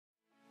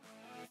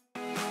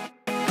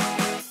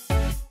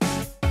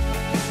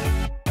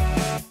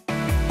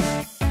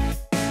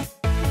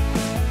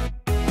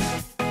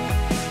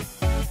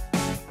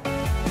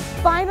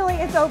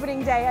it's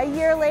opening day, a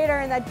year later,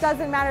 and that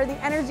doesn't matter.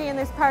 The energy in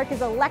this park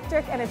is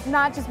electric, and it's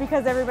not just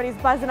because everybody's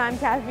buzzing on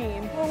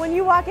caffeine. Well, when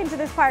you walk into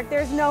this park,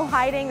 there's no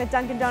hiding that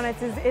Dunkin'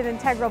 Donuts is an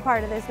integral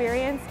part of the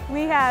experience.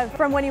 We have,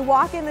 from when you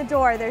walk in the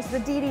door, there's the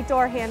DD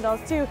door handles,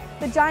 to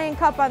the giant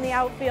cup on the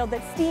outfield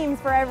that steams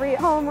for every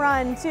home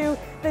run, to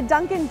the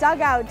Dunkin'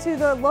 dugout, to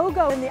the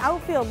logo in the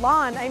outfield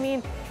lawn. I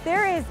mean,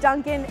 there is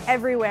Dunkin'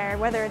 everywhere,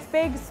 whether it's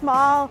big,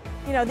 small,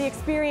 you know, the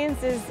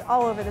experience is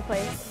all over the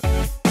place.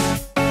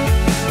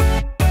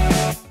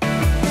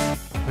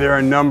 There are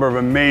a number of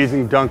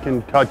amazing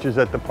Dunkin' touches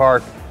at the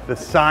park. The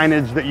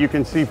signage that you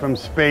can see from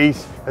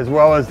space, as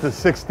well as the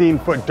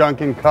 16-foot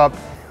Dunkin' cup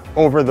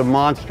over the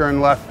monster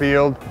in left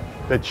field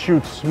that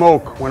shoots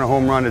smoke when a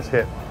home run is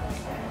hit.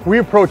 We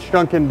approached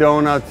Dunkin'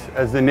 Donuts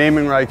as the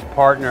naming rights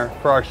partner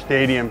for our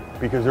stadium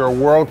because they're a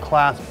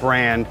world-class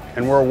brand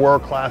and we're a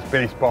world-class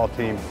baseball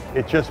team.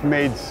 It just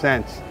made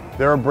sense.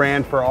 They're a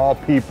brand for all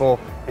people,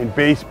 and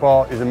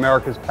baseball is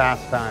America's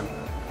pastime,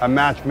 a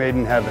match made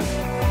in heaven.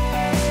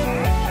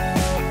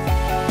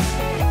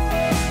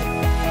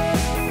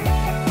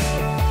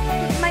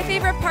 My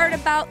favorite part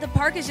about the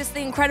park is just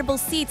the incredible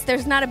seats.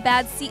 There's not a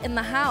bad seat in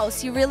the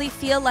house. You really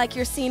feel like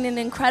you're seeing an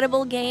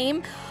incredible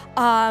game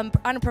on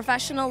a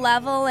professional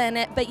level,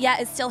 but yet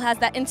it still has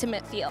that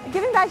intimate feel.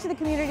 Giving back to the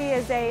community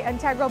is an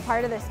integral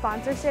part of this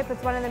sponsorship.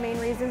 It's one of the main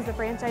reasons the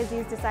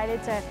franchisees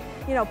decided to,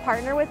 you know,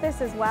 partner with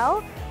this as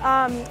well.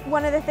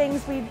 One of the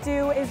things we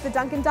do is the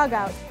Dunkin'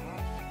 dugout.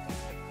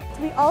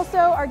 We also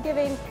are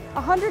giving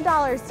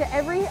 $100 to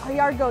every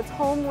Yard Goats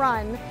home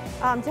run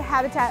to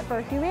Habitat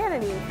for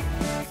Humanity.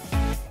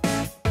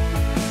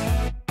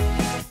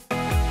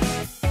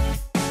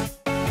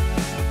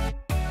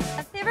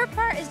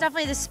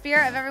 Definitely the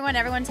spirit of everyone.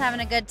 Everyone's having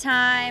a good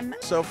time.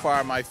 So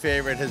far, my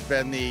favorite has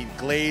been the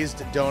glazed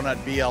donut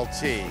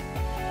BLT.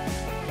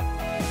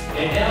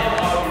 And now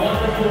our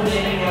wonderful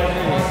naming rights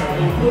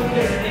partner will put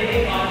their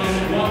name on this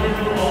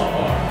wonderful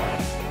ballpark.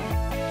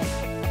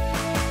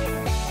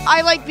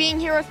 I like being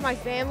here with my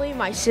family,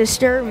 my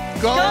sister.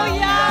 Go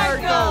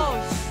Yard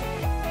Goats!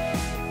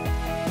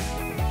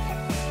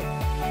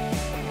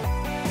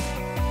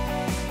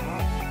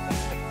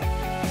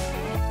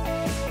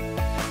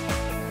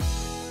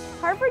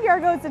 Hartford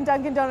Yard Goats and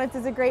Dunkin' Donuts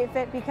is a great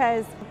fit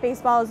because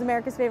baseball is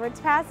America's favorite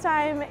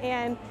pastime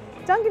and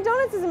Dunkin'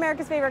 Donuts is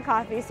America's favorite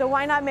coffee, so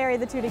why not marry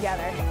the two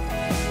together?